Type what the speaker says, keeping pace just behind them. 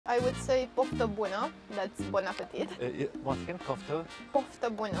I would say poftă bună. That's bon appetit. Once again, kofta?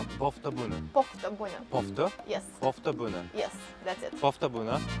 Poftă bună. Poftă bună. Poftă bună. Poftă? Yes. Poftă bună. Yes, that's it. Poftă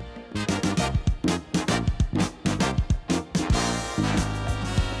bună.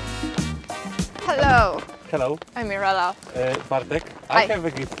 Hello. Hello. I'm Mirela. Bartek, Hi. I have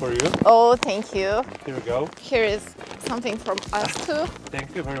a gift for you. Oh, thank you. Here we go. Here is something from us too.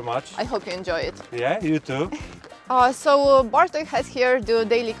 Thank you very much. I hope you enjoy it. Yeah, you too. So Bartek has here the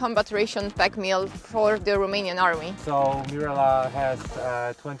daily combat ration pack meal for the Romanian army. So Mirela has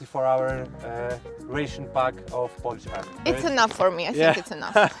a 24-hour ration pack of Polish army. It's enough for me. I think it's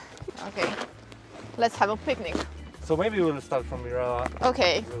enough. Okay, let's have a picnic. So maybe we'll start from Mirela.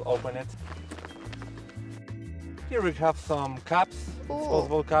 Okay. We'll open it. Here we have some cups,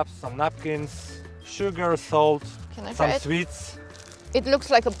 disposable cups, some napkins, sugar, salt, Can I some try it? sweets. It looks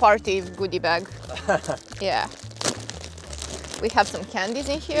like a party goodie bag. Yeah. We have some candies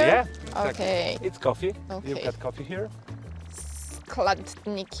in here. Yeah. Exactly. Okay. It's coffee. Okay. You've got coffee here.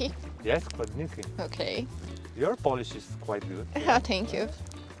 Składniki. Yes, składniki. Okay. Your Polish is quite good. Thank you.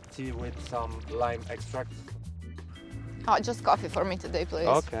 Tea with some lime extract. Just coffee for me today, please.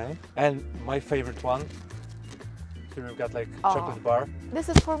 Okay. And my favorite one. Here we've got like chocolate bar. This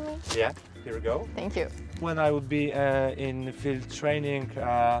is for me. Yeah. Here we go. Thank you. When I would be in field training,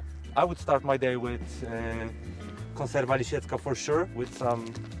 I would start my day with konserwa lisiecka for sure, with some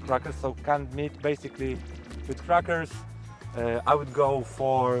crackers, so canned meat basically with crackers. I would go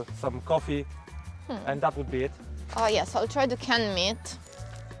for some coffee and that would be it. Oh yes, I'll try the canned meat.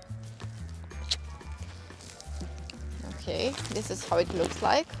 Okay, this is how it looks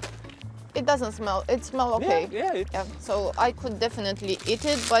like. It doesn't smell, it smells okay. Yeah. So I could definitely eat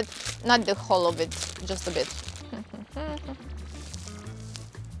it, but not the whole of it, just a bit.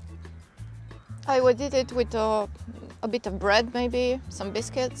 I would eat it with a bit of bread, maybe some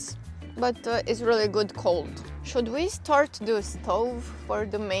biscuits, but it's really good cold. Should we start the stove for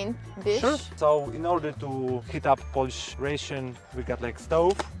the main dish? Sure. So in order to heat up Polish ration, we got like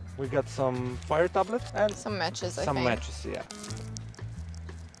stove, we got some fire tablets and some matches, I some think. matches, yeah.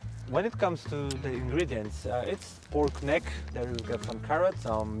 When it comes to the ingredients, it's pork neck. There we've got some carrots,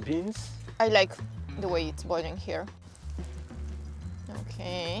 some beans. I like the way it's boiling here.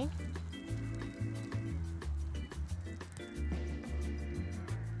 Okay.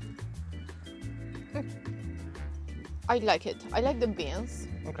 I like it. I like the beans.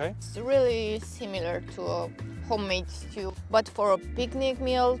 Okay. It's really similar to a homemade stew, but for a picnic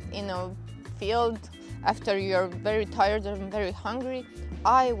meal in a field after you're very tired and very hungry,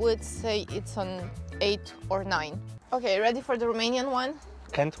 I would say it's an 8 or 9. Okay, ready for the Romanian one?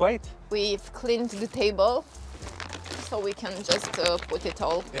 Can't wait. We've cleaned the table, so we can just put it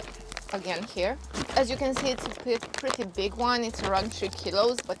all again here. As you can see, it's a pretty big one. It's around 3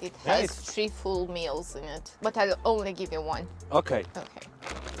 kilos, but it has 3 full meals in it. But I'll only give you one. Okay. Okay.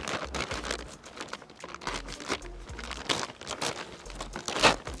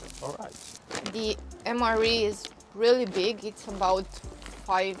 All right. The MRE is really big. It's about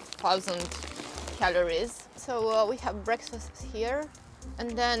 5,000 calories. So we have breakfast here,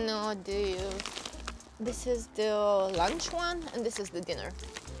 and then this is the lunch one, and this is the dinner.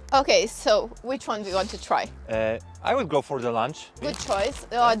 Okay, so which one do you want to try? I would go for the lunch. Good choice.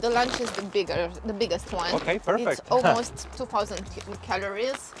 The lunch is the biggest one. Okay, perfect. It's almost 2,000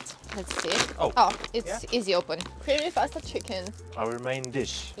 calories. Let's see. Oh, it's easy open. Creamy pasta chicken. Our main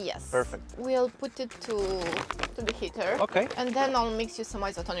dish. Yes. Perfect. We'll put it to the heater. Okay. And then I'll mix you some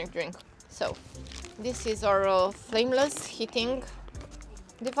isotonic drink. So, this is our flameless heating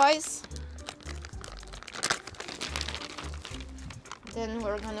device. Then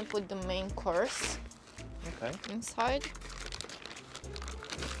we're gonna put the main course inside.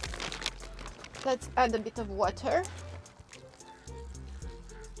 Let's add a bit of water.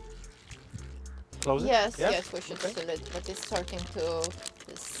 Close it? Yes, we should seal it, but it's starting to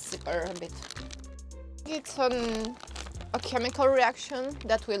simmer a bit. It's a chemical reaction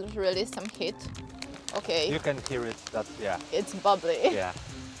that will release some heat. Okay. You can hear it, It's bubbly. Yeah.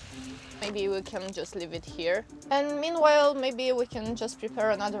 Maybe we can just leave it here. And meanwhile, maybe we can just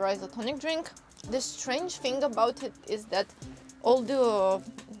prepare another isotonic drink. The strange thing about it is that all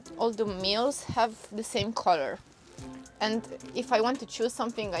the meals have the same color. And if I want to choose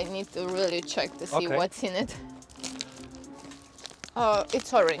something, I need to really check to see what's in it.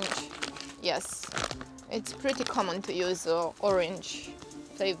 It's orange. Yes. It's pretty common to use orange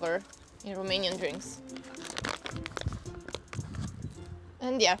flavor in Romanian drinks.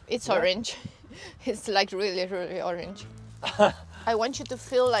 And yeah, it's orange. It's like really, really orange. I want you to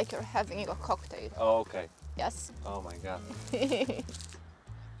feel like you're having a cocktail. Oh, okay. Yes? Oh my god.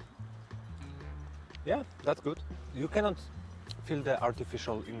 Yeah, that's good. You cannot feel the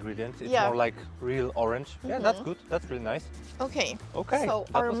artificial ingredients. It's Yeah. more like real orange. Yeah, that's good. That's really nice. Okay. Okay. So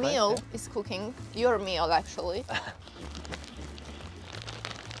that our was nice, meal yeah. is cooking. Your meal, actually.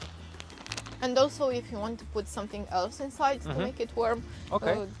 And also, if you want to put something else inside to make it warm,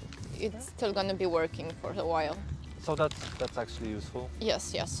 Okay. it's still gonna be working for a while. So that's actually useful.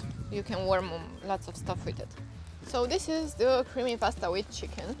 Yes, yes. You can warm lots of stuff with it. So this is the creamy pasta with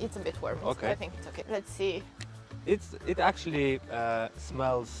chicken. It's a bit warm. Okay. I think it's okay. Let's see. It actually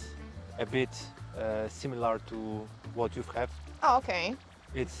smells a bit similar to what you have. Oh, okay.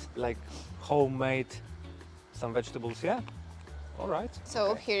 It's like homemade, some vegetables. Yeah. All right.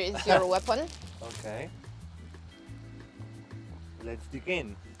 So okay. here is your weapon. Okay. Let's dig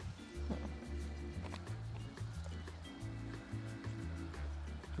in.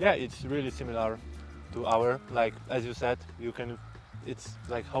 Yeah, it's really similar to our, like as you said, it's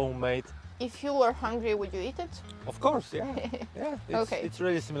like homemade. If you were hungry, would you eat it? Of course, yeah. Yeah, Okay. it's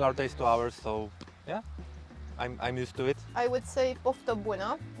really similar taste to ours, so yeah, I'm used to it. I would say poftă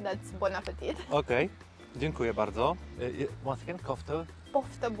bună. That's bon appetit. Okay, dziękuję bardzo. Once again, kofta.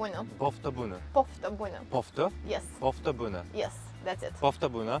 Poftă bună. Pofta bună. Poftă bună. Pofta? Yes. Pofta bună. Yes, that's it. Pofta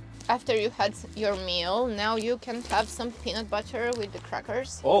bună. After you had your meal, now you can have some peanut butter with the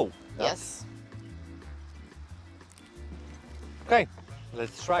crackers. Oh. Yes. Okay,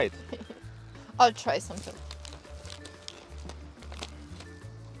 let's try it. I'll try something.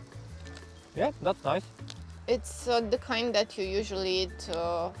 Yeah, that's nice. It's the kind that you usually eat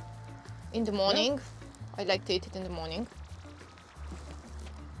in the morning. I like to eat it in the morning.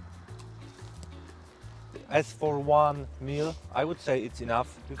 As for one meal, I would say it's enough.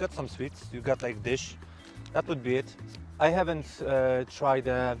 You got some sweets, you got like dish. That would be it. I haven't tried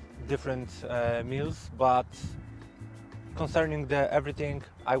different meals, but concerning the everything,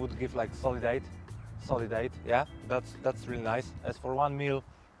 I would give like solid 8. Solid 8, yeah, that's really nice. As for one meal,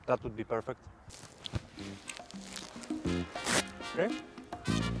 that would be perfect. Okay,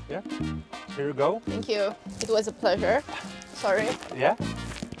 yeah, here you go. Thank you. It was a pleasure. Sorry. Yeah.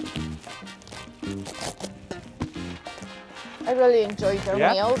 I really enjoyed your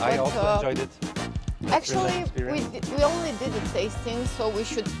Yeah, meal, but I also enjoyed it. actually Brilliant we only did a tasting, so we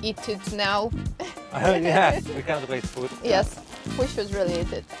should eat it now. Yeah, we can't waste food. Yes, we should really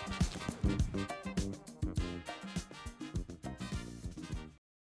eat it.